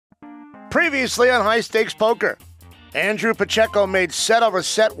Previously on High Stakes Poker, Andrew Pacheco made set over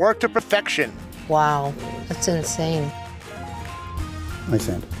set work to perfection. Wow, that's insane. Nice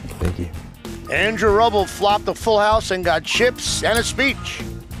hand. Thank you. Andrew Roble flopped a full house and got chips and a speech.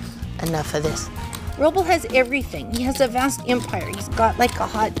 Enough of this. Roble has everything. He has a vast empire. He's got like a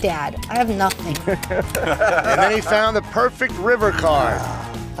hot dad. I have nothing. And then he found the perfect river card.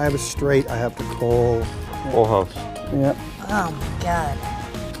 I have a straight. I have to call. Full house. Yeah. Oh my God.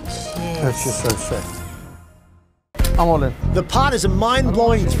 Jeez. That's just so sick. I'm all in. The pot is a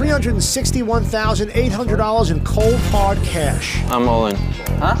mind-blowing $361,800 in cold, hard cash. I'm all in.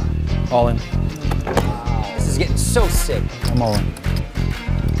 Huh? All in. This is getting so sick. I'm all in.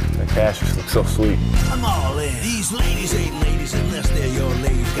 The cash just looks so sweet. I'm all in. These ladies ain't ladies unless they're your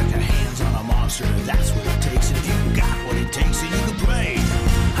ladies. Got their hands on a monster, and that's what it takes. And if you got what it takes, then you can play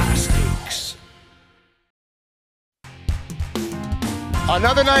high stakes.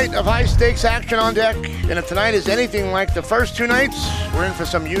 Another night of high stakes action on deck, and if tonight is anything like the first two nights, we're in for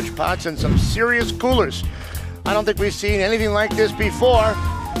some huge pots and some serious coolers. I don't think we've seen anything like this before.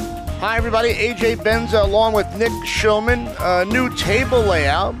 Hi everybody, AJ Benza along with Nick Schulman. New table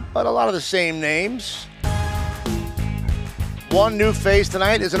layout, but a lot of the same names. One new face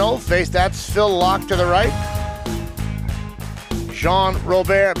tonight is an old face, that's Phil Locke to the right.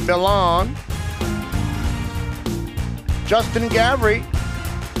 Jean-Robert Bellon. Justin Gavry.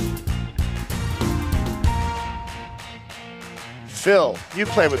 Phil, you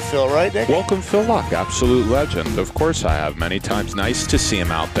play with Phil, right, Nick? Welcome, Phil Locke, absolute legend. Of course I have many times. Nice to see him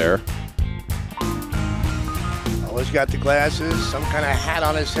out there. Always got the glasses, some kind of hat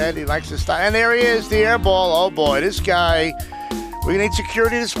on his head. He likes the style. And there he is, the air ball. Oh boy, this guy. We need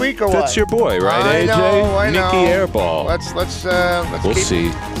security this week or what? That's your boy, right, I AJ? know, I know. Nicky Airball. Let's we'll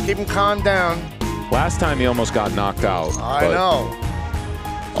see. Let's keep him calmed down. Last time he almost got knocked out. I know.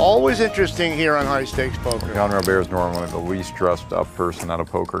 Always interesting here on High Stakes Poker. John Robert is normally the least dressed up person at a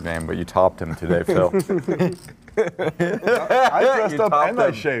poker game, but you topped him today, Phil. I dressed up and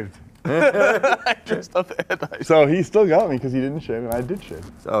I shaved. I dressed up and I shaved. So he still got me because he didn't shave and I did shave.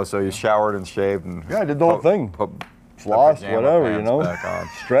 Oh, so you showered and shaved and yeah, I did the whole thing. Floss, whatever, you know. Back on.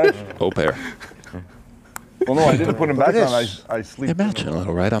 Stretch. Oh, pair. Well, no, I didn't put them back on. I sleep. Imagine a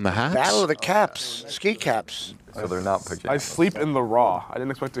little right on the hats. Battle of the caps, ski caps. So they're not pajamas. I sleep in the raw. I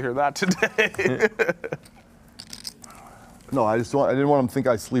didn't expect to hear that today. No, I didn't want them to think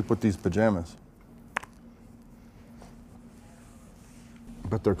I sleep with these pajamas.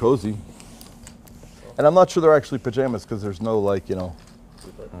 But they're cozy. And I'm not sure they're actually pajamas because there's no I think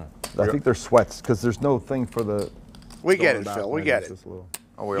they're sweats because there's no thing for the. We get it, Phil. We get it.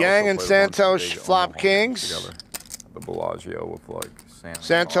 Oh, Yang and Santosh flop kings. Together. The Bellagio with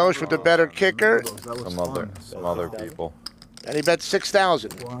Santosh with the better kicker. Some other people. And he bet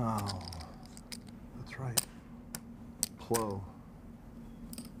 6,000. Wow. That's right. Plo.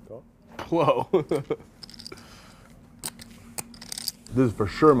 Whoa. This is for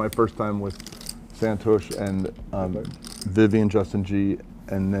sure my first time with Santosh and Vivian, Justin G,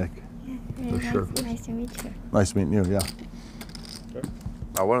 and Nick. For sure. Nice to meet you. Nice meeting you, yeah.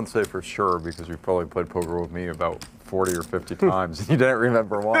 I wouldn't say for sure because you've probably played poker with me about 40 or 50 times and you didn't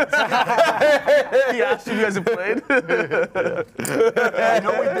remember once. He asked you guys have played? I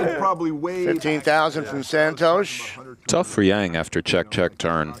know we did probably way 15,000 from Santosh. Tough for Yang after check,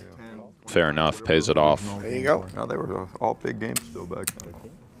 turn. Fair enough, pays it off. There you go. No, they were all big games still back then.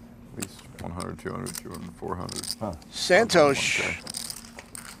 At least 100, 200, 200, 400. Huh. Santosh.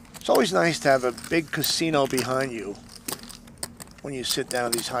 It's always nice to have a big casino behind you when you sit down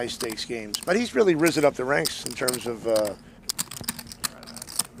at these high stakes games. But he's really risen up the ranks in terms of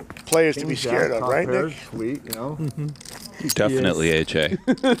players to be scared of, right, Nick? Sweet, you know. Definitely, AJ.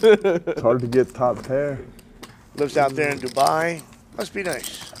 It's hard to get top pair. Lives out there in Dubai. Must be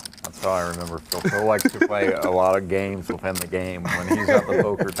nice. That's how I remember Phil. Phil likes to play a lot of games within the game when he's at the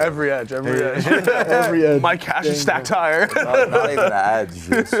poker table. Every edge. Every edge. My cash is stacked higher. Not even the edge.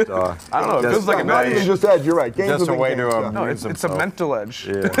 Just, I don't know. It feels like not even just edge. You're right. Games just a way to no, it's a mental edge.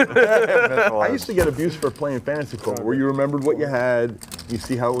 Yeah. Mental I edge. used to get abused for playing fantasy poker, where you remembered what you had, you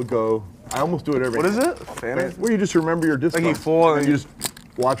see how it would go. I almost do it every. What is it? Fantasy? Where you just remember your discount. Like you full and you just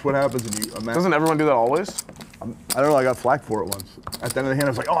watch what happens and you imagine. Doesn't everyone do that always? I don't know, I got flack for it once. At the end of the hand, I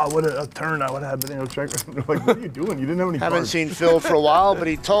was like, oh, I would have turned, I would have been able to check. They're like, what are you doing? You didn't have any Haven't cards. seen Phil for a while, but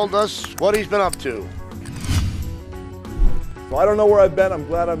he told us what he's been up to. So I don't know where I've been. I'm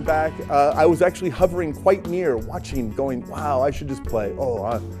glad I'm back. I was actually hovering quite near, watching, going, wow, I should just play.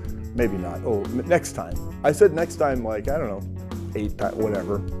 Oh, maybe not. Oh, next time. I said next time, like, I don't know, 8 times,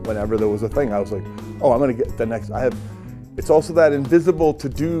 whatever. Whenever there was a thing, I was like, oh, I'm going to get the next. I have it's also that invisible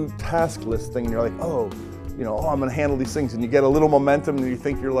to-do task list thing. And you're like, oh, I'm gonna handle these things, and you get a little momentum, and you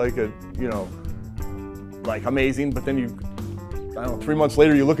think you're like like amazing, but then I don't know, 3 months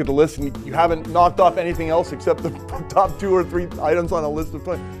later, you look at the list and you haven't knocked off anything else except the top 2 or 3 items on a list of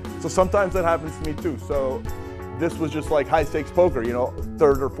 20. So sometimes that happens to me too. So this was just like high stakes poker,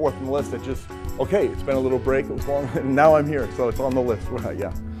 3rd or 4th on the list. It just, okay, it's been a little break, it was long, and now I'm here, so it's on the list.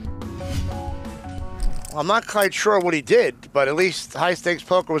 Yeah. I'm not quite sure what he did, but at least high stakes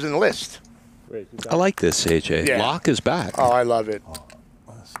poker was in the list. I like this, AJ. Yeah. Lock is back. Oh, I love it.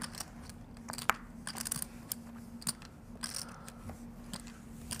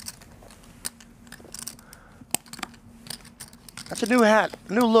 That's a new hat,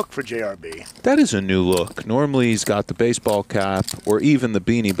 new look for JRB. That is a new look. Normally he's got the baseball cap or even the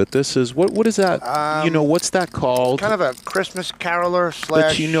beanie, but this is, what is that? What's that called? Kind of a Christmas caroler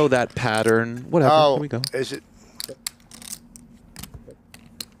slash. But you know that pattern. Whatever. Oh, here we go. Is it?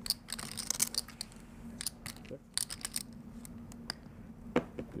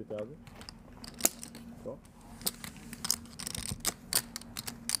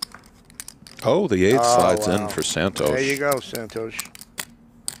 Oh, the 8 slides wow. in for Santos. There you go, Santos.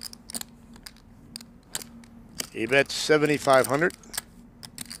 He bet 7,500.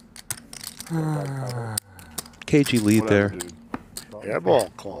 KG lead there.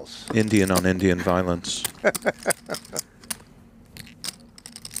 Airball calls. Indian on Indian violence.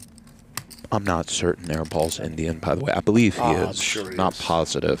 I'm not certain Airball's Indian, by the way. I believe he is. I'm sure he not is.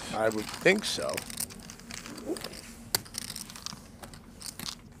 positive. I would think so.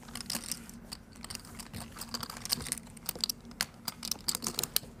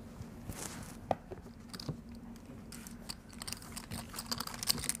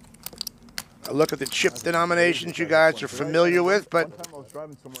 A look at the chip denominations you guys are familiar with, but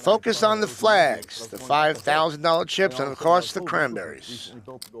focus on the flags, the $5,000 chips, and of course the cranberries.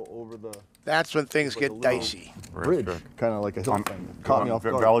 That's when things get dicey. Bridge, kind of like a hill thing. Caught me off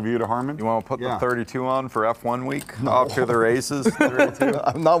guard. Valley View to Harmon? You want to put the 32 on for F1 week? Off to the races? 32?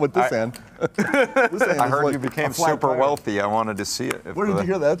 I'm not with this hand. This hand I heard like you became a flat super tire. wealthy. I wanted to see it. Where did you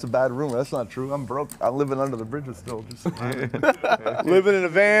hear that? That's a bad rumor. That's not true. I'm broke. I'm living under the bridges still. Just Living in a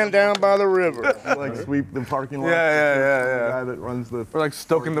van down by the river. like sweep the parking lot. Yeah. The guy that runs the. We're like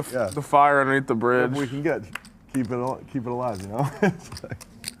stoking the fire underneath the bridge. Whatever we can get. Keep it alive, It's like,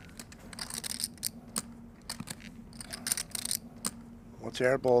 What's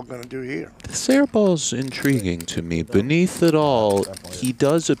Airball going to do here? This Airball's intriguing to me. Beneath it all, he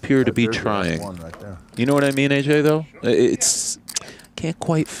does appear to be trying. Right there. You know what I mean, AJ, though? It's... Can't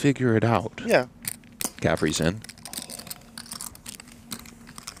quite figure it out. Yeah. Gavry's in.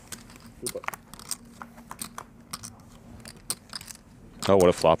 Oh, what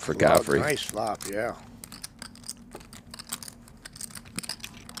a flop for Gavry. Nice flop, yeah.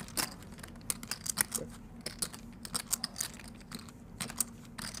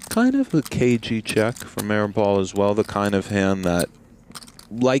 Kind of a cagey check from Airball as well. The kind of hand that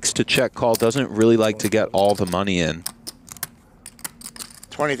likes to check call, doesn't really like to get all the money in.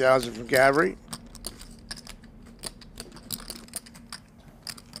 20,000 from Gavry.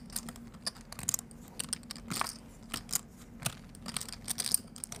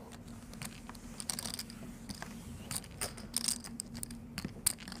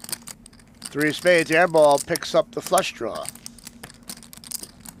 Three of spades, Airball picks up the flush draw.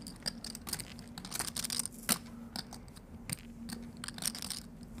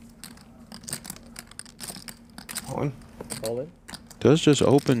 All in. Does just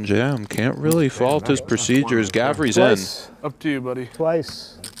open jam. Can't really fault his procedures. Gavry's in. Up to you, buddy.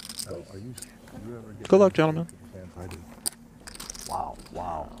 Twice. Good luck, gentlemen. wow,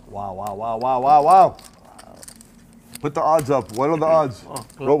 wow, wow, wow, wow, wow, wow, wow. Put the odds up. What are the odds?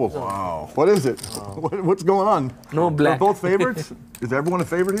 Robo. Wow. What is it? What's going on? No black. They're both favorites? Is everyone a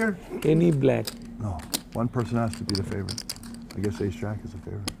favorite here? Any black. No. One person has to be the favorite. I guess Ace Jack is a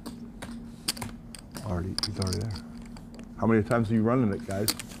favorite. He's already there. How many times are you running it, guys?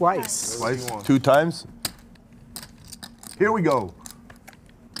 Twice. Twice? 2 times? Here we go.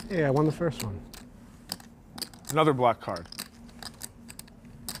 Yeah, I won the first one. Another black card.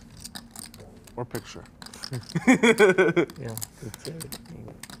 Or picture. Yeah, that's it.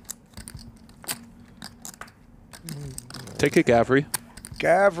 Take it, Gavry.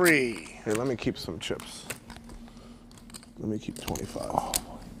 Gavry. Here, let me keep some chips. Let me keep 25. Oh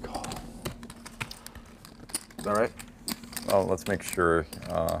my God. Is that right? Well, let's make sure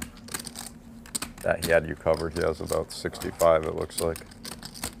that he had you covered. He has about 65, it looks like.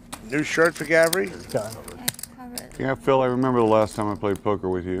 New shirt for Gavry. Yeah, Phil, I remember the last time I played poker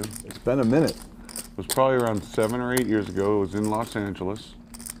with you. It's been a minute. was probably around 7 or 8 years ago. It was in Los Angeles.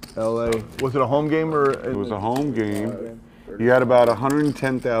 LA. Was it a home game or? It was a home game. You had about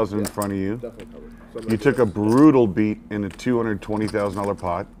 110,000 in front of you. You took a brutal beat in a $220,000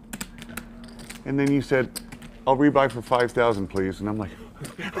 pot. And then you said, I'll rebuy for 5,000, please. And I'm like,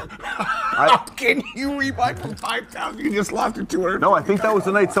 how can you rebuy for 5,000? You just lost it 200. No, I think that was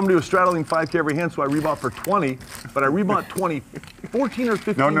the night somebody was straddling 5K every hand, so I rebought for 20. But I rebought 14 or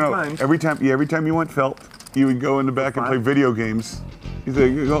 15 times. Every time you went felt, you would go in the back and play video games. You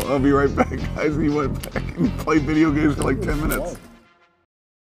said, I'll be right back, guys. And you went back and played video games for like 10 minutes.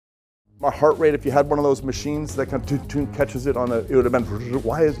 My heart rate, if you had one of those machines that kind of catches it on a, it would have been,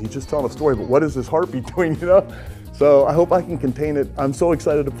 why is he just telling a story, but what is his heartbeat doing, you know? So I hope I can contain it. I'm so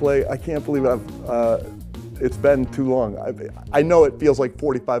excited to play. I can't believe it's been too long. I know it feels like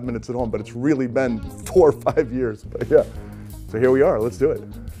 45 minutes at home, but it's really been 4 or 5 years. But yeah, so here we are, let's do it.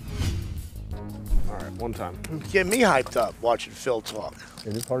 All right, one time. Get me hyped up watching Phil talk.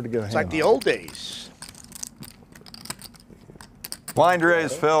 It is hard to get a It's like the old days. Blind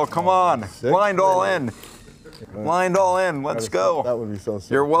raise, Phil. Come on. Blind all in. Blind all in. Let's go. That would be so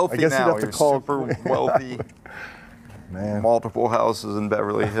sick. You're wealthy I guess now. You'd have to You're call super wealthy. Man. Multiple houses in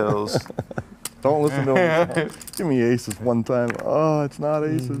Beverly Hills. Don't listen to him. Give me aces one time. Oh, it's not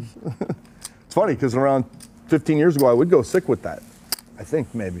aces. It's funny because around 15 years ago, I would go sick with that. I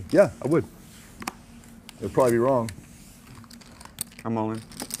think maybe. Yeah, I would. It would probably be wrong. I'm all in.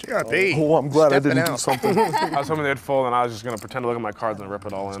 Oh, I'm glad I didn't do something. I was hoping they'd fold, and I was just going to pretend to look at my cards and rip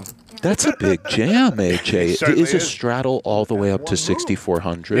it all in. That's a big jam, AJ. It certainly is a is. straddle all the way up to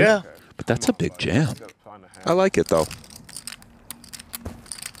 6,400. Yeah. But that's a big jam. I like it, though.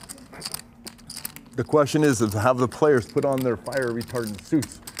 The question is have the players put on their fire retardant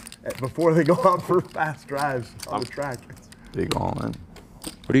suits before they go out for fast drives on the track. Big all in.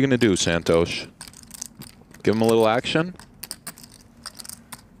 What are you going to do, Santosh? Give him a little action?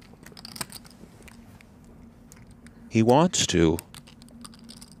 He wants to.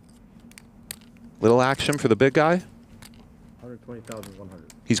 Little action for the big guy?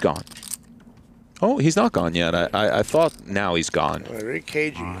 120,100. He's gone. Oh, he's not gone yet. I thought now he's gone. Very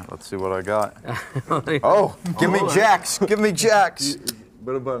cagey. Let's see what I got. Oh, give me jacks. Give me jacks.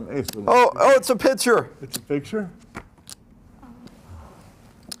 What about an ace? Oh, it's a picture. It's a picture?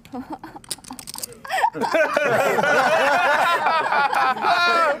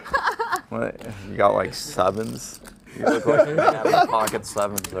 What? You got like sevens? You look like you're having pocket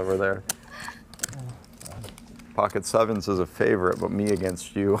sevens over there. Pocket sevens is a favorite, but me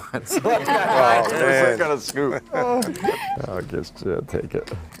against you. It's like, oh, kind of scoop. I guess take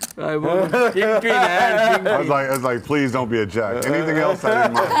it. I was like, please don't be a jack. Anything else I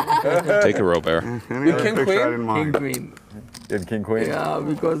didn't mind. Take a Robert. Any other picture I didn't mind. Queen. Did king queen? Yeah,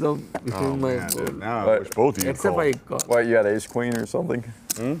 because of my Man, now I wish both of you except called. I got. What, you had ace queen or something?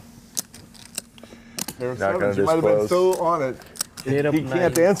 There's Not gonna sevens. You might have been disclose. so on it. Eight up He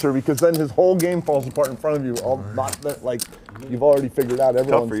can't nine. answer because then his whole game falls apart in front of you. All not that, like you've already figured out Tough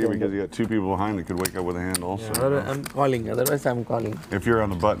everyone's for you going because you got two people behind that could wake up with a hand also. Yeah, otherwise I'm calling. Otherwise, I'm calling. If you're on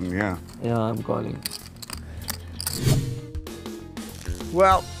the button, yeah. Yeah, I'm calling.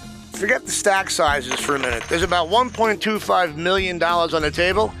 Well, forget the stack sizes for a minute. There's about $1.25 million on the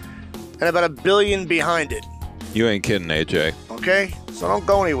table and about $1 billion behind it. You ain't kidding, AJ. Okay? So don't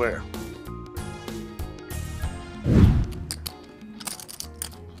go anywhere.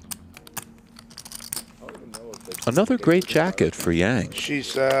 Another great jacket for Yang.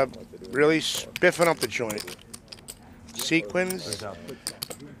 She's really spiffing up the joint. Sequins.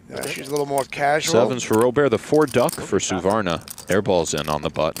 She's a little more casual. Sevens for Robert, the 4 duck for Suvarna. Airball's in on the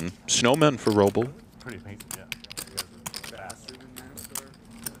button. Snowmen for Roble.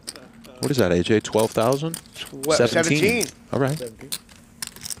 What is that, AJ? 12,000? 17. All right.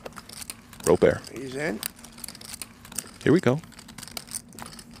 Robert. He's in. Here we go.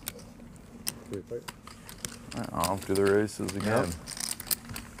 Off to the races again.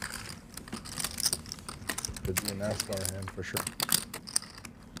 Could be a NASCAR hand for sure.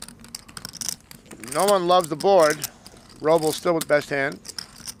 No one loves the board. Roble's still with best hand.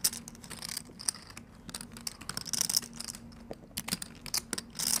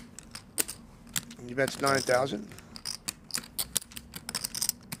 He bets 9,000.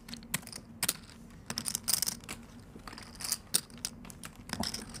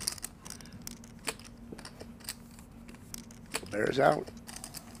 Bears out.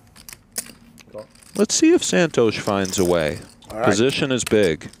 Let's see if Santosh finds a way. All right. Position is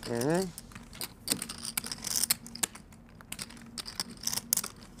big. Mm-hmm.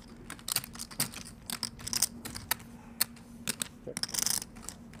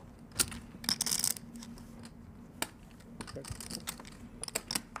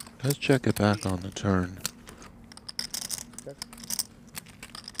 Let's check it back on the turn.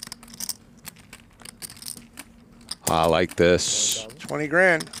 I like this. 20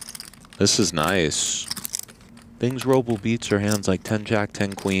 grand. This is nice. Things Roble beats are hands like 10 Jack,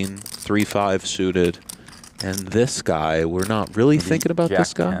 10 Queen, 3-5 suited. And this guy, we're not really thinking about Jack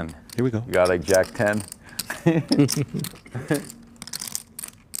this guy. 10. Here we go. You got like Jack 10.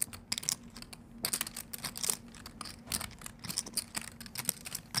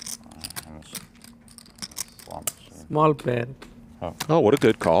 Small pair. Oh, what a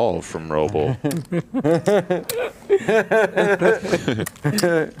good call from Roble. Look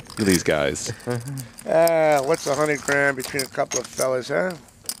at these guys. What's 100 grand between a couple of fellas, huh?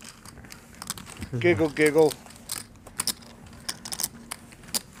 Giggle, giggle.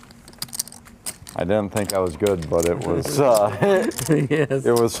 I didn't think I was good, but it was Yes.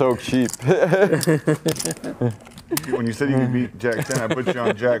 it was so cheap. When you said you could beat Jack 10, I put you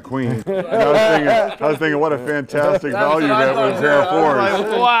on Jack Queen. And I was thinking, what a fantastic value that was there for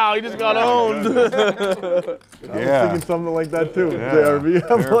us. Wow, he just got owned. I was thinking something like that too. Yeah.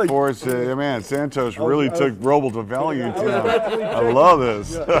 JRB. I'm Air like, Force, man, Santos really took Roble to value town. I love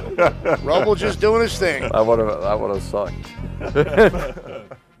this. Roble just doing his thing. That would have sucked.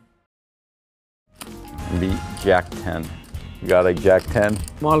 Beat Jack 10. You got a Jack 10?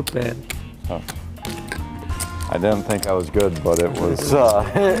 Small pair. Oh. I didn't think I was good, but it was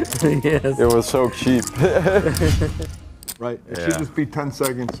Yes. it was so cheap. right. It Yeah. should just be 10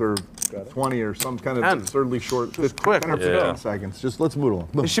 seconds or 20 or some kind of 10. absurdly short. Just quick. 10 or 15 Yeah. seconds. Just let's move along.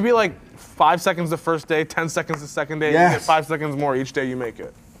 It should be like 5 seconds the first day, 10 seconds the second day. Yes. You get 5 seconds more each day you make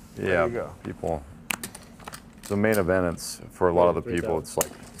it. Yeah, you go. people. The main event, it's for a lot of the people, it's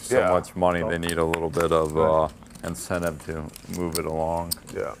like so Yeah. much money. They need a little bit of incentive to move it along.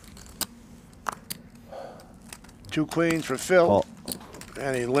 Yeah. 2 queens for Phil.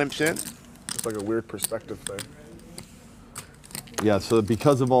 And he limps in. It's like a weird perspective thing. Yeah, so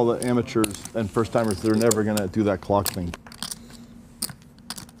because of all the amateurs and first timers, they're never going to do that clock thing.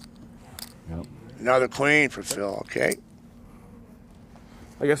 Yep. Another queen for Phil, okay.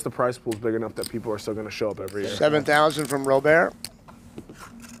 I guess the prize pool's big enough that people are still going to show up every year. 7,000 from Robert.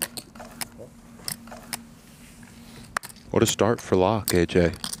 What a start for Locke,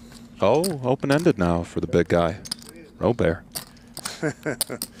 AJ. Oh, open-ended now for the big guy. Robert.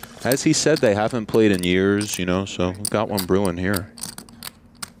 As he said, they haven't played in years, you know, so we've got one brewing here.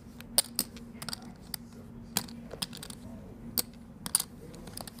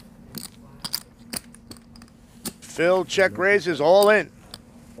 Phil check raises all in.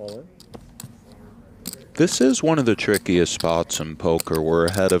 All in? This is one of the trickiest spots in poker. We're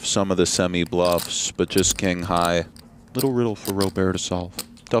ahead of some of the semi-bluffs, but just king high. Little riddle for Robert to solve.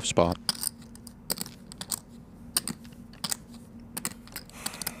 Tough spot.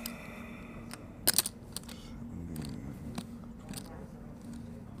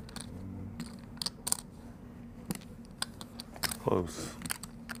 Close.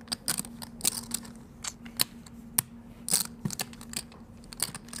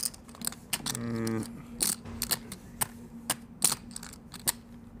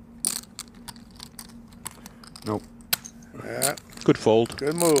 Nope. Yeah, Good fold.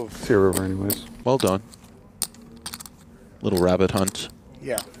 good move. It's here river anyways. Well done. Little rabbit hunt.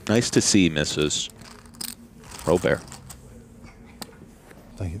 Yeah. Nice to see, Mrs. Robert.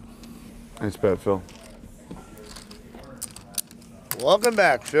 Thank you. Nice bet, Phil. Welcome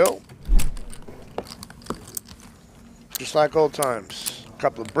back, Phil. Just like old times. A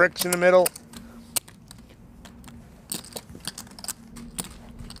couple of bricks in the middle.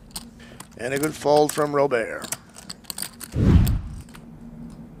 And a good fold from Robert.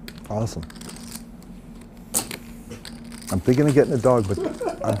 Awesome. I'm thinking of getting a dog, but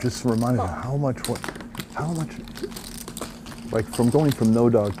I'm just reminded of how much, like from going from no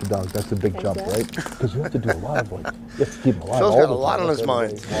dog to dog, that's a big jump, right? Because you have to do a lot of like, you have to keep them alive. Phil's all got the a lot time. on his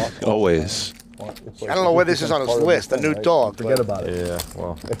mind. Always. It's I don't know where this is on his part of the list, a thing, new right? dog, Forget but- about it. Yeah,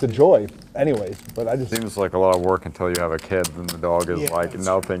 well. It's a joy, anyways. But I just Seems like a lot of work until you have a kid, and the dog is like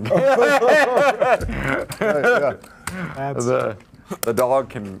nothing. The dog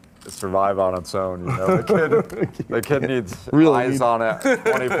can survive on its own, you know. The kid needs eyes on it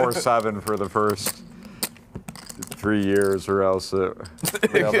 24/7 for the first 3 years, or else the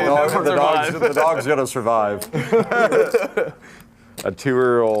dog's gonna survive. A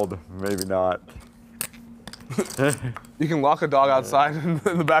 2-year-old, maybe not. You can lock a dog outside in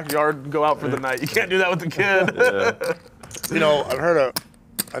the backyard and go out for the night. You can't do that with the kid. You know, I've heard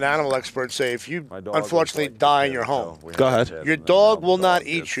an animal expert say if you unfortunately die in your home, Go ahead. your dog will not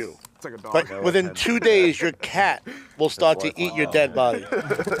eat you. It's like a dog. But within 2 days, your cat will start to eat your dead body.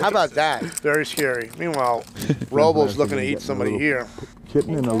 How about that? Very scary. Meanwhile, Robo's looking to eat somebody here.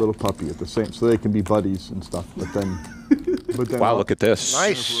 Kitten and a little puppy at the same, so they can be buddies and stuff. But then Wow, look at this.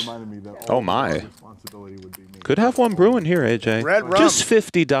 Nice. Oh, my. Could have one brewing here, AJ. Red rum. Just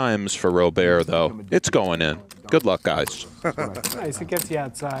 50 dimes for Robert, though. It's going in. Good luck, guys. Nice. It gets you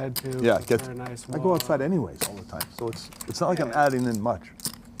outside, too. Yeah, it gets. Very nice I go outside anyways all the time, so it's not like I'm adding in much.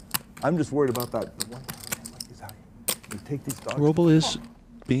 I'm just worried about that. You take these dogs. Roble is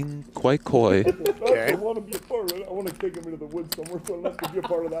being quite coy. I want to be a part of it. I want to take him into the woods somewhere, so I'll have to be a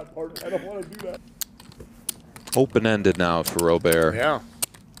part of that part. I don't want to do that. Open-ended now for Robert. Yeah.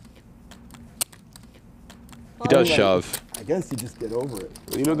 He does shove. I guess you just get over it.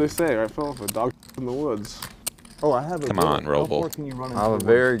 You know what they say, right, Phil? If a dog in the woods. Oh, I have a. Come on, Roble. I have a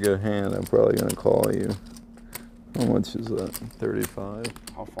very good hand. I'm probably going to call you. How much is that? 35.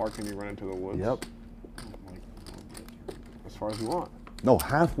 How far can you run into the woods? Yep. As far as you want. No,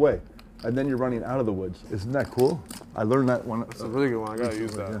 halfway, and then you're running out of the woods. Isn't that cool? I learned that one. That's a really good one. I gotta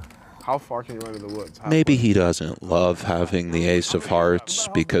use that. Yeah. How far can you run into the woods? Maybe he doesn't love having the ace of hearts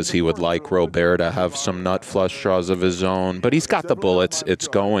because he would like Robert to have some nut flush draws of his own, but he's got the bullets. It's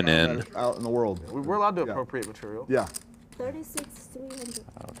going in. Out in the world. We're allowed to appropriate material. Yeah. 300. 36,300.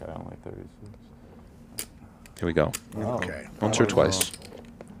 Okay, only 36. Here we go. Okay. Once or twice.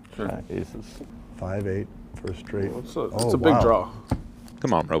 Jack aces. 5-8 for a straight. It's a big draw.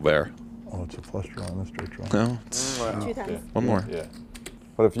 Come on, Robert. Oh, it's a flush draw and a straight draw. No, it's 2 times. one more. Yeah.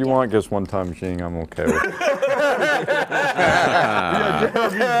 But if you want just one time Jing, I'm okay with it.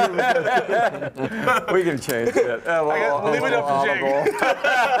 We can change it. We'll leave it up to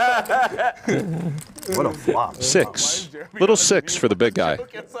Jing. What a flop. 6. Little 6 for the big guy.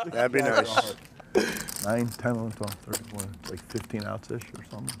 That'd be nice. 9, 10, 11, 12, 13, 14, like 15 outs-ish or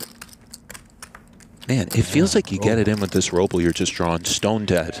something. Man, it feels like you get it in with this Roble, you're just drawing stone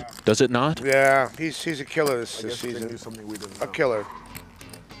dead. Does it not? Yeah, he's a killer this season. A killer.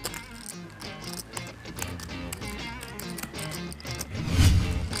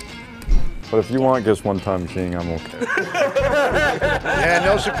 But if you want just one time Jing, I'm okay. Yeah,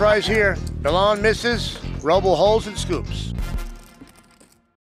 no surprise here. Milan misses, Roble holds and scoops.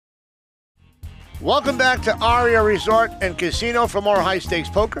 Welcome back to Aria Resort and Casino for more high-stakes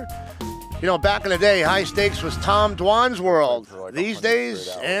poker. You know, back in the day, high stakes was Tom Dwan's world. These days,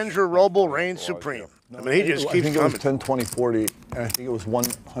 Andrew Roble reigns supreme. I mean, he just keeps I think coming. it was 10, 20, 40, and I think it was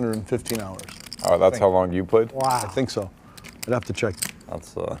 115 hours. Oh, that's how long you played? Wow. I think so. I'd have to check. That's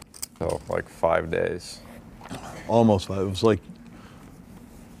so like 5 days. Almost 5. It was like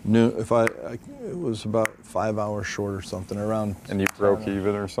noon. It was about 5 hours short or something around. And you broke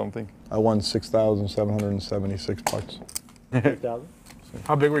even or something? I won $6,776.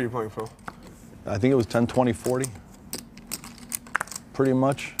 How big were you playing, Phil? I think it was 10, 20, 40. Pretty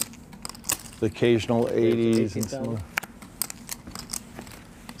much. The occasional 80s and some.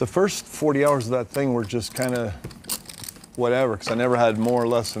 The first 40 hours of that thing were just kind of whatever, because I never had more or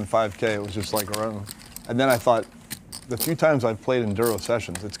less than 5K. It was just like around. And then I thought, the few times I've played enduro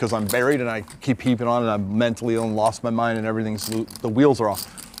sessions, it's because I'm buried and I keep heaping on and I'm mentally ill and lost my mind and everything's, the wheels are off.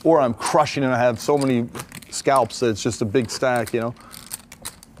 Or I'm crushing and I have so many scalps that it's just a big stack, you know?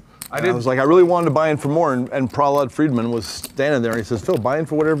 I was like, I really wanted to buy in for more, and Prahlad Friedman was standing there and he says, Phil, buy in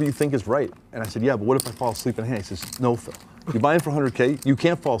for whatever you think is right. And I said, yeah, but what if I fall asleep in a hand? He says, no, Phil. You buy in for 100K, you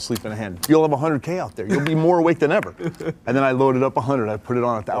can't fall asleep in a hand. You'll have 100K out there. You'll be more awake than ever. And then I loaded up 100. I put it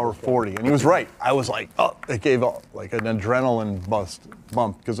on at the hour 40, and he was right. I was like, oh, it gave like an adrenaline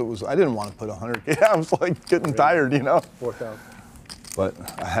bump because I didn't want to put 100K. I was like getting tired, you know. 4,000. But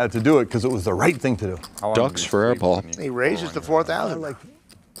I had to do it because it was the right thing to do. Ducks for airball. He raises to 4,000.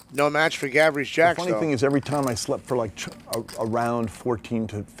 No match for Gavry's Jacks, The funny thing is, every time I slept for like around 14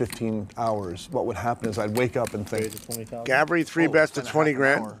 to 15 hours, what would happen is I'd wake up and think, Gavry 3 bets to 20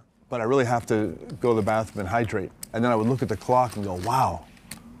 grand. But I really have to go to the bathroom and hydrate. And then I would look at the clock and go, wow.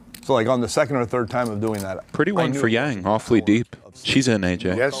 So like on the second or third time of doing that. Pretty one for Yang, awfully deep. She's in,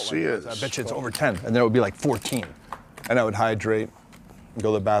 AJ. Yes, she is. I bet you it's over 10. And then it would be like 14. And I would hydrate,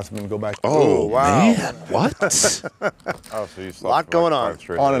 go to the bathroom and go back. Oh, wow. Man, what? Oh, so you slept a lot going on.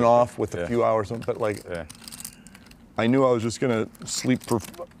 On and off with a few hours. But like, I knew I was just going to sleep for,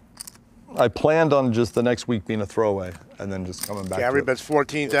 I planned on just the next week being a throwaway and then just coming back. Gavry bets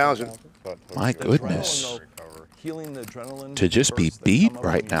 14,000. My goodness. Healing the adrenaline To just be beat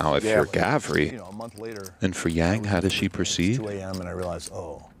right now if you're You Gavry. know, a month later. And for Yang, how does she proceed? 2 a.m. and I realized,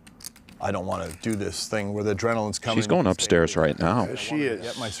 oh, I don't want to do this thing where the adrenaline's coming. She's going upstairs right now. Yes, she is.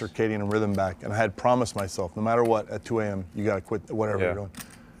 Get my circadian rhythm back. And I had promised myself, no matter what, at 2 a.m., you got to quit whatever you're doing.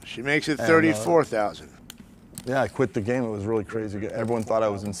 She makes it And, 34,000. Yeah, I quit the game. It was really crazy. Everyone thought I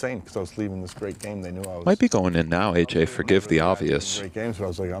was insane because I was leaving this great game. They knew I was. Might be going in now, AJ. Forgive the obvious. Great games, but I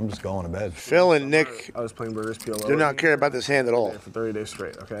was like, I'm just going to bed. Phil and Nick I was playing Burgers PLO. do not care about this hand at all. For 30 days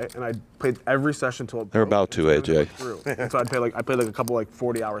straight, okay? And I played every session till it They're about to, AJ. through. And so I played like a couple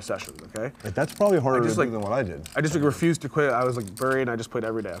 40-hour sessions, okay? Like, that's probably harder I to just, do like- than what I did. I just refused to quit. I was buried and I just played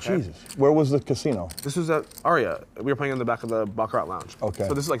every day, okay? Jesus. Where was the casino? This was at Aria. We were playing in the back of the Baccarat Lounge. Okay.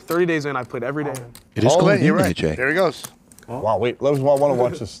 So this is 30 days in. I played every day. It is All going in, you're in, right. AJ. There he goes. Wow, wait. Let us want to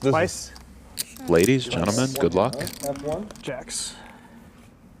watch this. Twice. Ladies, gentlemen, good luck. F1? Jacks.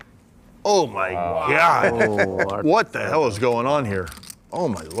 Oh my God. What the hell is going on here? Oh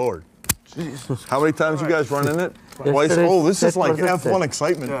my Lord. How many times you guys run in it? Twice. Oh, this is like F1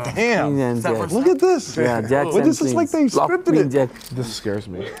 excitement. Damn. Look at this. Yeah, Jacks Well, this and is like they queens. Flop, scripted queen, it. Jack. This scares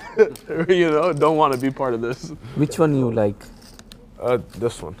me. Don't want to be part of this. Which one you like?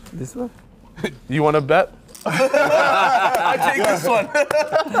 This one. This one? You want to bet? I take this one.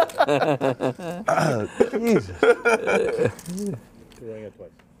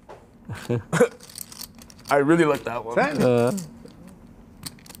 I really like that one.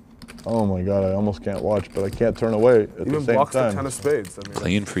 Oh my God, I almost can't watch, but I can't turn away at the Even same blocks the time. 10 of spades. I mean,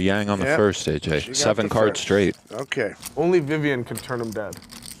 Clean for Yang on the Yep. first, She AJ. got 7 the cards first. straight. Okay. only Vivian can turn him dead.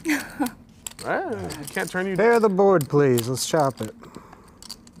 You can't turn you dead. Pair the board, please. Let's chop it.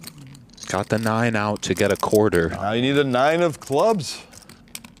 Got the 9 out to get a quarter. Now you need a 9 of clubs.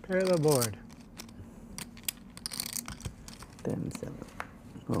 Pair the board. 10, 7.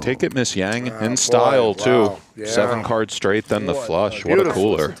 Take it, Miss Yang. Oh, In boy, style, too. wow. Yeah. 7 cards straight, then the flush. What a Beautiful.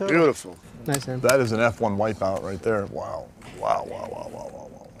 cooler. Beautiful. Nice hand. That is an F1 wipeout right there. Wow. Wow, wow, wow, wow, wow,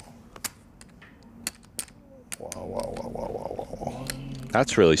 wow. Wow, wow, wow, wow, wow, wow.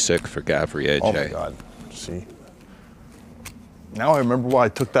 That's really sick for Gavri, AJ. Oh my God. See? Now I remember why I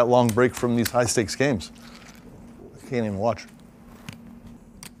took that long break from these high stakes games. I can't even watch.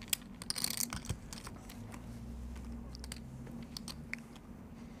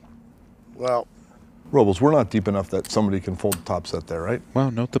 Well, Robles, we're not deep enough that somebody can fold the top set there, right?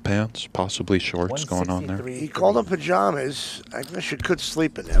 Well, note the pants, possibly shorts going on there. he called them pajamas. I guess you could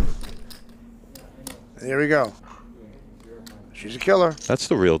sleep in them. And here we go. She's a killer. That's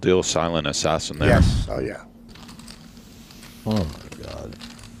the real deal silent assassin there. Yes. Oh, yeah. Oh my God.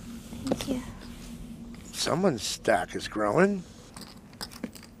 Thank you. Someone's stack is growing.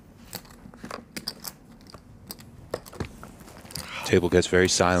 Table gets very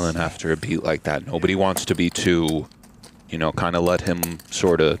silent after a beat like that. Nobody wants to be too, kind of let him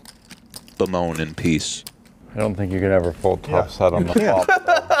sort of bemoan in peace. I don't think you could ever fold top set on the flop.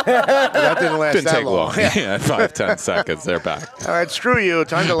 That didn't last Didn't that take long. long. Yeah, 5-10 seconds, they're back. All right, screw you.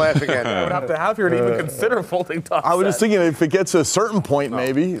 Time to laugh again. I would have to have here to even consider folding top I was set. just thinking if it gets to a certain point,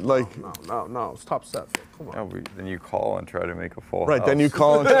 maybe, like. No, it's top set. Come on. Yeah, then you call and try to make a full Right, house. then you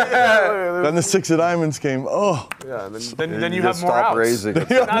call it. Then the 6 of diamonds came. Oh. Yeah, And then you just have more stop outs. raising.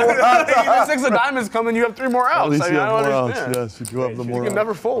 The 6 of diamonds come and you have 3 more outs. At least you I have more understand. outs. Yes, you do have the more You can outs.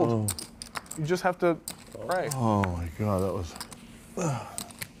 never fold. You just have to pray. Oh my God, that was.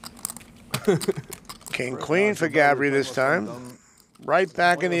 King Queen for Gabri this time. Right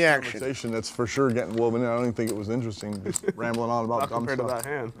back in the action. Conversation that's for sure getting woven in. I don't even think it was interesting. Just rambling on about Not dumb compared to stuff. that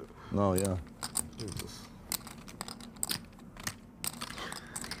hand. No, yeah.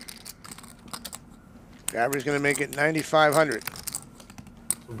 Gabri's going to make it 9,500. It's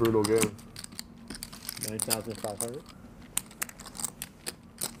a brutal game. 9,500.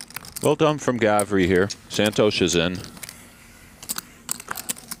 Well done from Gavri here. Santosh is in.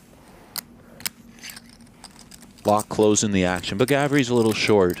 Lock closing the action, but Gavri's a little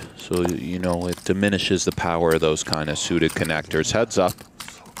short, so, it diminishes the power of those kind of suited connectors. Heads up.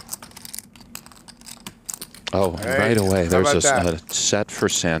 Oh, Hey, right away. how There's about a set for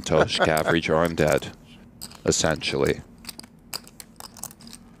Santosh. Gavri drawing dead, essentially.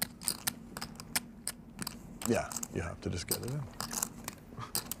 Yeah, you have to just get it in.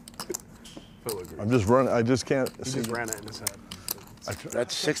 I'm just running. I just can't. He just ran it in his head.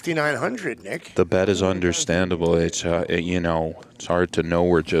 That's 6,900, Nick. The bet is understandable. It's it's hard to know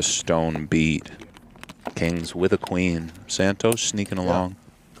we're just stone beat. Kings with a queen. Santos sneaking along.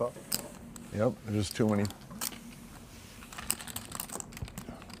 Yep, there's just too many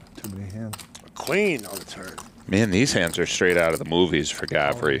hands. Queen on the turn. Man, these hands are straight out of the movies for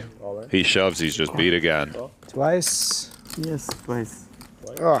Gavri. He shoves, he's just beat again. Twice. Yes, twice.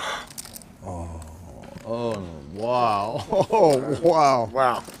 Oh, Oh, wow. Oh, wow.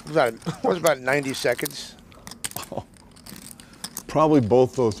 wow. It was about 90 seconds. Probably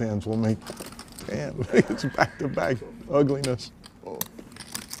both those hands will make. Damn, it's back to back ugliness. Oh.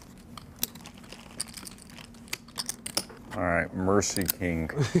 All right, Mercy King.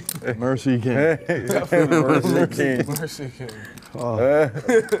 Mercy King. Mercy King. Mercy King. Oh.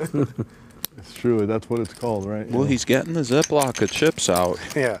 It's true. That's what it's called, right? Well, he's getting the Ziploc of chips out.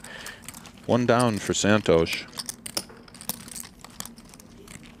 Yeah. One down for Santos.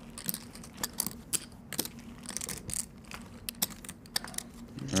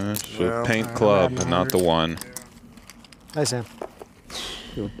 It's a paint club, but not the one. Hi, Sam.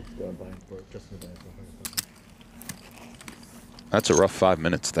 That's a rough 5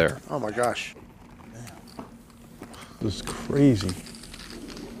 minutes there. Oh my gosh. This is crazy.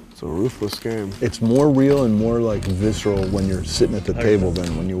 It's a ruthless game. It's more real and more like visceral when you're sitting at the table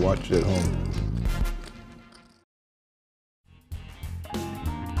than when you watch it at home.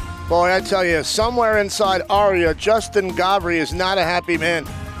 Boy, I tell you, somewhere inside Aria, Justin Gabri is not a happy man.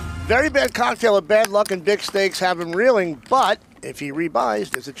 Very bad cocktail of bad luck and big stakes have him reeling, but if he rebuys,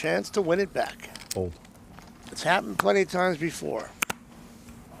 there's a chance to win it back. Hold. It's happened plenty of times before.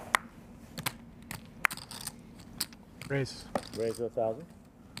 Raise. Raise to 1,000.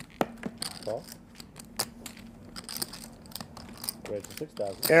 Call. Raise to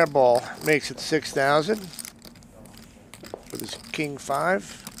 6,000. Airball makes it 6,000 with his king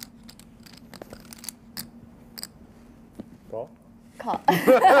 5. Call. Call.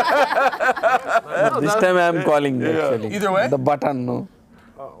 This time I am calling actually. Either way? The button, no.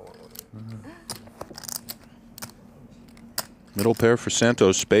 Middle pair for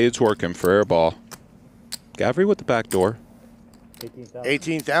Santos. Spades working for airball. Gavri with the back door. 18,000.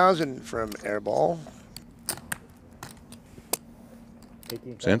 18,000 from airball.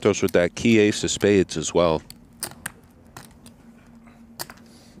 18,000. Santos with that key ace of spades as well.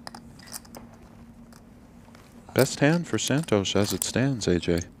 Best hand for Santos as it stands,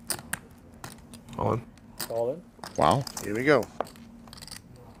 AJ. All in. All in. Wow. Here we go.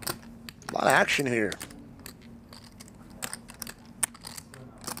 A lot of action here.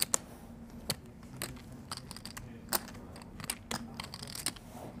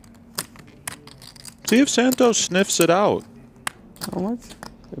 See if Santos sniffs it out. How much?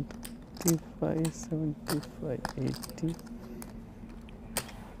 55, 75, 80.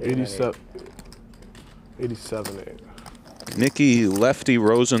 87. 87, 8. Nicky Lefty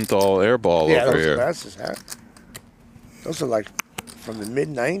Rosenthal airball Yeah, over those here. glasses, huh? Those are like from the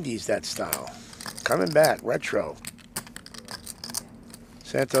mid-90s, that style. Coming back, retro.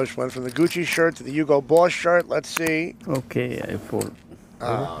 Santos went from the Gucci shirt to the Hugo Boss shirt. Let's see. Okay, I fold.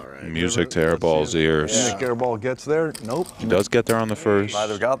 All right. Music to airball's ears. Nick Airball gets there. Nope. He does get there on the first.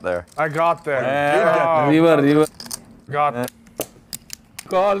 Might have got there. I got there. River. Got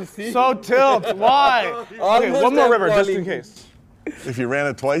Call, see? So tilt. Why? Okay, Almost one more I'm river just in calling. case. If you ran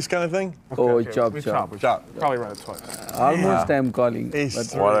it twice, kind of thing. Oh, Okay, chop, we chop. Chop. Probably ran it twice. Almost I am calling. Ace but-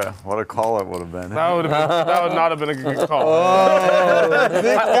 three. What a call it would have been. That would not have been a good call.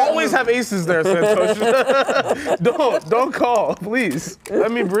 I always have aces there, Santos. don't call, please.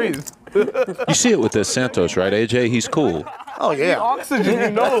 Let me breathe. You see it with this Santos, right, AJ? He's cool. Oh, yeah. Oxygen,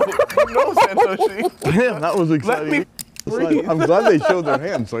 you know Santoshi. Damn, that was exciting. me It's like, I'm glad they showed their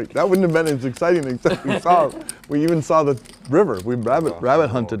hands. Like that wouldn't have been as exciting except we saw. We even saw the river. We rabbit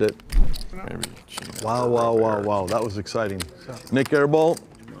hunted it. Wow. That was exciting. Nick Airball,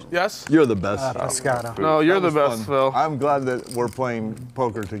 Yes? you're the best. Moscato. No, you're the That was best, fun. Phil. I'm glad that we're playing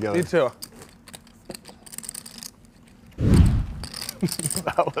poker together. Me too.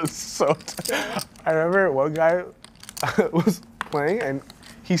 That was so. I remember one guy was playing and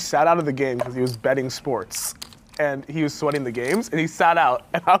he sat out of the game because he was betting sports. And he was sweating the games and he sat out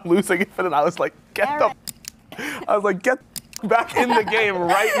and I'm losing it and I was like, get back in the game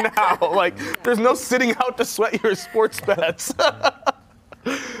right now. Like, there's no sitting out to sweat your sports bets.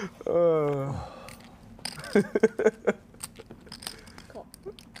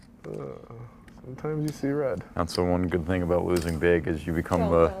 Sometimes you see red. That's the one good thing about losing big is you become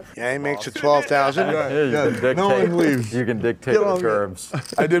the. Yeah, he makes it 12,000. No one leaves. You can dictate the terms.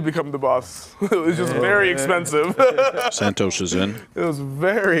 I did become the boss. It was just very expensive. Santos is in. It was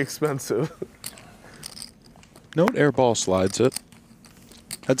very expensive. Note airball slides it.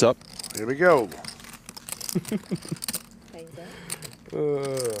 Heads up. Here we go.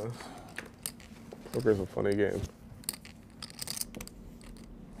 Poker's a funny game.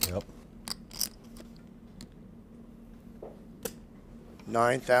 Yep.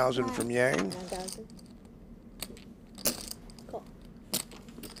 9,000 from Yang. 9,000. Cool.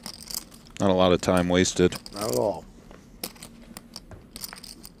 Not a lot of time wasted. Not at all.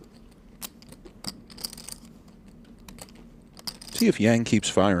 See if Yang keeps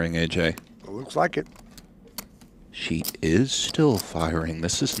firing, AJ. It looks like it. She is still firing.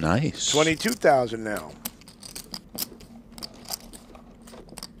 This is nice. 22,000 now.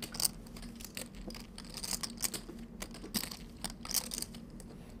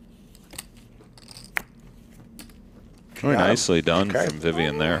 Very nicely done from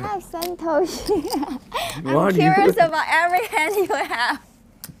Vivian there. have Santoshi. I'm What do you- curious about every hand you have.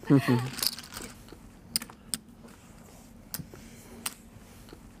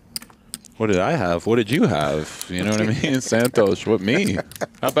 What did I have? What did you have? You know what I mean? Santos, what me?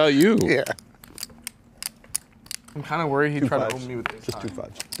 How about you? Yeah. I'm kind of worried he tried to own me with this. Just 2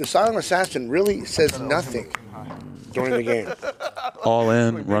 5s. The silent assassin really says nothing during the game. All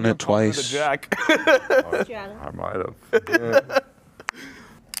in, run it twice. Jack. I might have.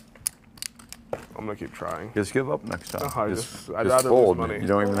 I'm gonna keep trying. Just give up next time. I'd just rather fold. lose money. You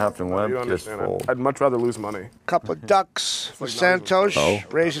don't even have to You limp. Just understand that. fold. I'd much rather lose money. Couple of ducks for like Santos. Oh.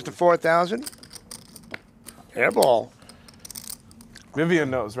 Raises to 4,000. Airball. Vivian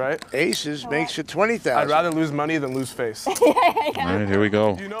knows, right? Aces makes it 20,000. I'd rather lose money than lose face. All right, here we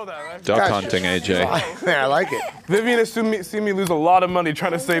go. You know that, right? Duck Gotcha. hunting, AJ. Yeah, I like it. Vivian has seen me lose a lot of money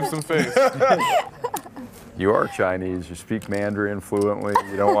trying to save some face. You are Chinese. You speak Mandarin fluently.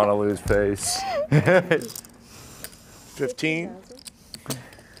 You don't want to lose face. 15. These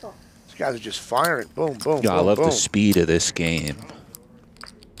guys are just firing. Boom, boom, Yeah, I boom, love boom. the speed of this game.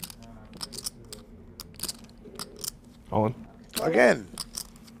 Owen. Again.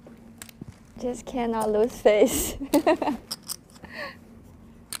 Just cannot lose face.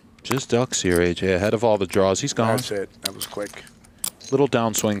 Just ducks here, AJ. Ahead of all the draws. He's gone. That's it. That was quick. Little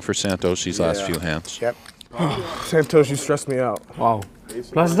downswing for Santos these last Yeah. few hands. Yep. Santos, you stressed me out. Wow.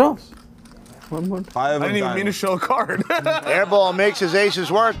 Plus dos. One more. I didn't even mean to show a card. Airball makes his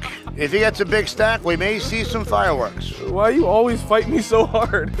aces work. If he gets a big stack, we may see some fireworks. Why you always fight me so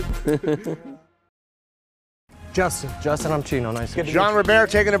hard? Justin, I'm Chino. Nice to meet you. John Robert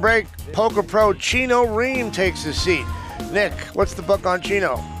taking a break. Poker pro Chino Ream takes his seat. Nick, what's the book on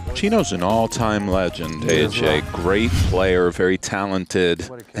Chino? Chino's an all-time legend, AJ. Great player, very talented,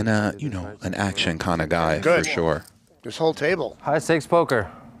 and you know, an action kind of guy Good. for sure. This whole table. High stakes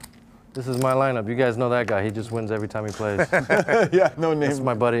poker. This is my lineup. You guys know that guy. He just wins every time he plays. Yeah, no This is name.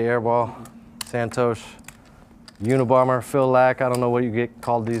 my buddy Airball, Santosh, Unabomber, Phil Lack. I don't know what you get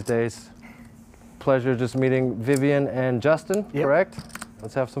called these days. Pleasure just meeting Vivian and Justin, correct?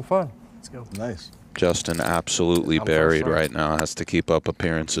 Let's have some fun. Let's go. Nice. Justin absolutely I'm buried sorry. right now. Has to keep up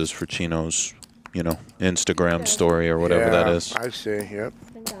appearances for Chino's, you know, Instagram story or whatever that is. I see, yep.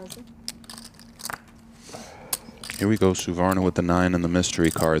 10,000. Here we go, Suvarna with the 9 and the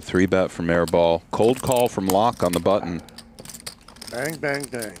mystery card. 3-bet from Airball. Cold call from Locke on the button. Bang, bang,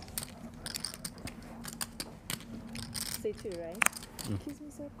 bang. C2, right? Excuse me,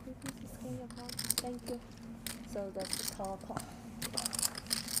 sir. Could you please scan your card? Thank you. So that's the call.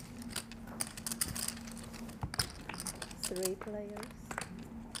 3 players.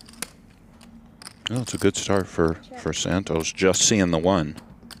 Oh, it's a good start for Santos. Just seeing the 1.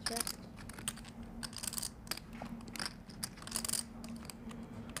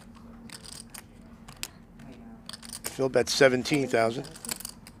 Phil bet 17,000.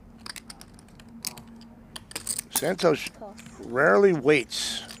 Santos rarely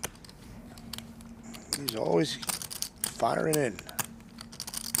waits. He's always firing in.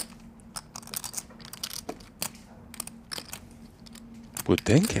 Would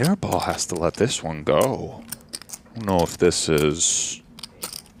think Airball has to let this one go. I don't know if this is...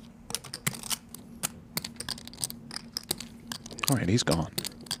 All right, he's gone.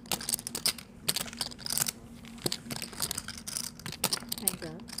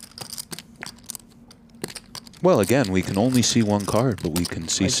 Well, again, we can only see one card, but we can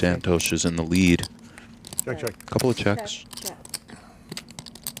see Santos is in the lead. Check, check. Couple of checks.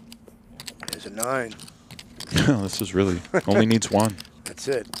 There's a 9. This is really only needs 1. That's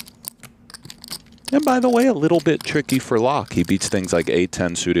it. And by the way, a little bit tricky for Locke. He beats things like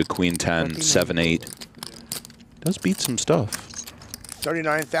 8-10 suited, Queen 10, 7-8. Does beat some stuff.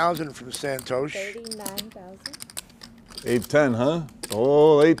 39,000 from Santos. 39,000. 8-10, huh?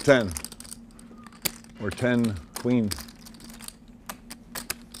 Oh, 8-10. Or 10 queen.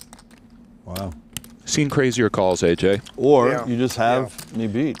 Wow. Seen crazier calls, AJ. Or Yeah. you just have me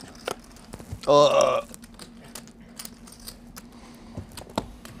beat. All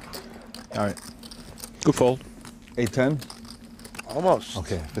right. Good fold. 8-10? Almost.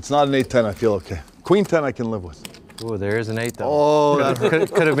 Okay. If it's not an 8-10, I feel okay. Queen 10 I can live with. Ooh, there is an 8 though. Oh, that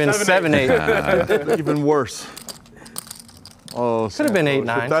Could have been 7-8. even worse. Oh, Could have been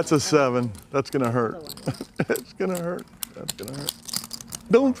Santos, 8-9. If that's a 7, that's going to hurt. It's going to hurt. That's going to hurt.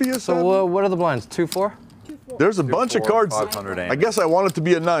 Don't be a 7. So what are the blinds? 2-4? There's a bunch of cards. 500 I guess I want it to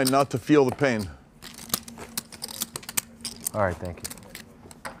be a 9, not to feel the pain. All right, thank you.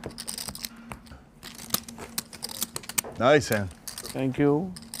 Nice hand. Thank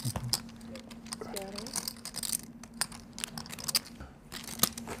you.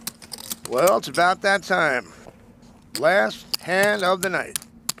 Well, it's about that time. Last hand of the night.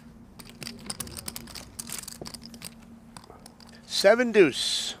 7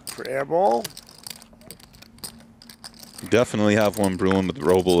 deuce for airball. Definitely have one brewing with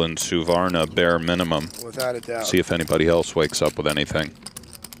Roble and Suvarna, bare minimum. Without a doubt. See if anybody else wakes up with anything.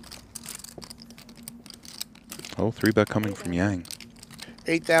 Oh, 3-bet coming from Yang.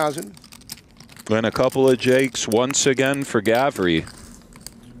 8,000. And a couple of Jakes once again for Gavry.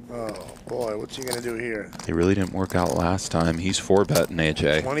 Oh, boy, what's he going to do here? He really didn't work out last time. He's 4-betting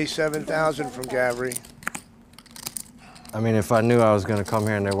AJ. 27,000 from Gavry. I mean, if I knew I was going to come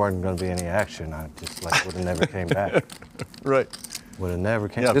here and there wasn't going to be any action, I just like would have never came back. Right. Would have never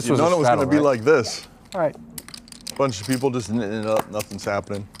came. Yeah, This you was known a it was going to straddle, be right? like this. All right. Bunch of people just knitting it up, nothing's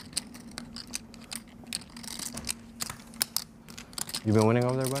happening. You been winning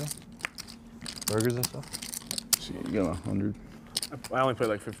over there, buddy? Burgers and stuff? See, you got 100. I only played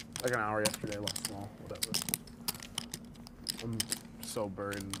like an hour yesterday, lost small, whatever. I'm so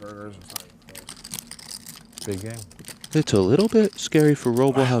buried in burgers, it's not even close. Big game. It's a little bit scary for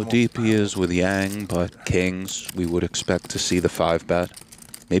Roble how deep he is with Yang, but Kings, we would expect to see the 5-bet.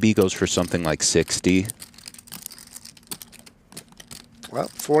 Maybe he goes for something like 60. Well,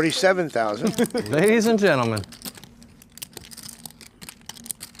 47,000. Ladies and gentlemen,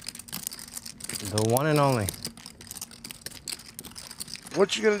 the one and only.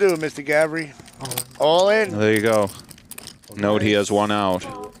 What you going to do, Mr. Gavry? All in. There you go. Note he has one out.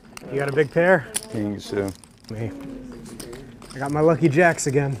 You got a big pair? Kings, yeah. Me. I got my lucky jacks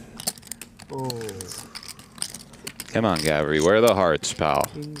again. Oh. Come on, Gavry. Where are the hearts, pal?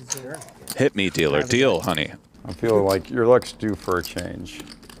 Hit me, dealer. Deal, honey. I feel like your luck's due for a change.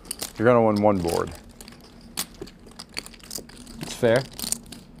 You're going to win one board. It's fair.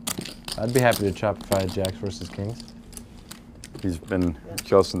 I'd be happy to chop if I had Jacks versus Kings.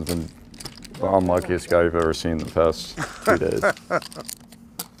 Justin's been the unluckiest guy you've ever seen in the past 2 days.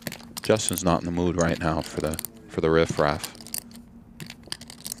 Justin's not in the mood right now for the riff-raff.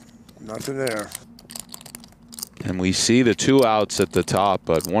 Nothing there. And we see the 2 outs at the top,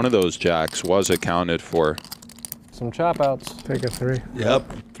 but one of those jacks was accounted for. Some chop outs. Take a 3.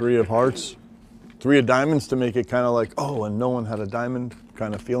 Yep. 3 of hearts. 3 of diamonds to make it kind of like, oh, and no one had a diamond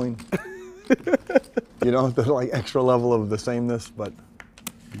kind of feeling. You know, the like extra level of the sameness, but.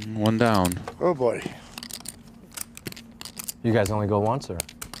 1 down. Oh, boy. You guys only go once, or?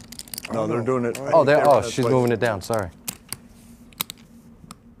 No, they're doing it. Oh, oh, she's moving it down. Sorry.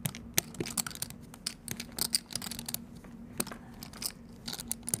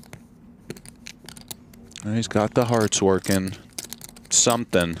 He's got the hearts working.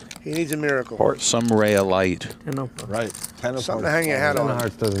 Something. He needs a miracle. Some ray of light. Right. 10 of Something to hang your hat 10 on. of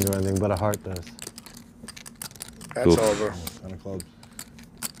hearts doesn't do anything, but a heart does. That's Oof. over. 10 of clubs.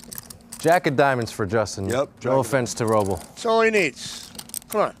 Jack of diamonds for Justin. Yep. No offense to Roble. That's all he needs.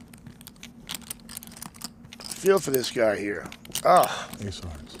 Come on. Feel for this guy here. Ah. Ace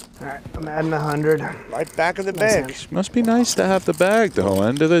of hearts. All right, I'm adding 100. Right back in the bag. Must be nice to have the bag, though.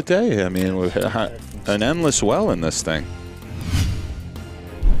 End of the day. I mean, with an endless well in this thing.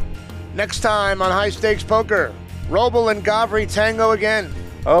 Next time on High Stakes Poker, Roble and Gavry tango again.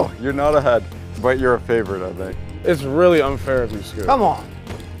 Oh, you're not ahead, but you're a favorite, I think. It's really unfair if you scoot. Come on.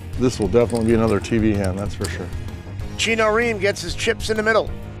 This will definitely be another TV hand, that's for sure. Chino Ream gets his chips in the middle.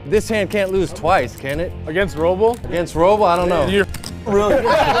 This hand can't lose twice, can it? Against Roble? Against Roble, I don't know. You're really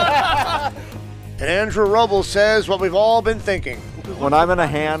And Andrew Roble says what we've all been thinking. When I'm in a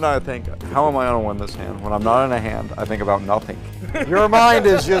hand, I think, how am I going to win this hand? When I'm not in a hand, I think about nothing. Your mind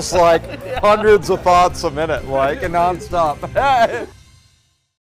is just like hundreds of thoughts a minute, like, and nonstop.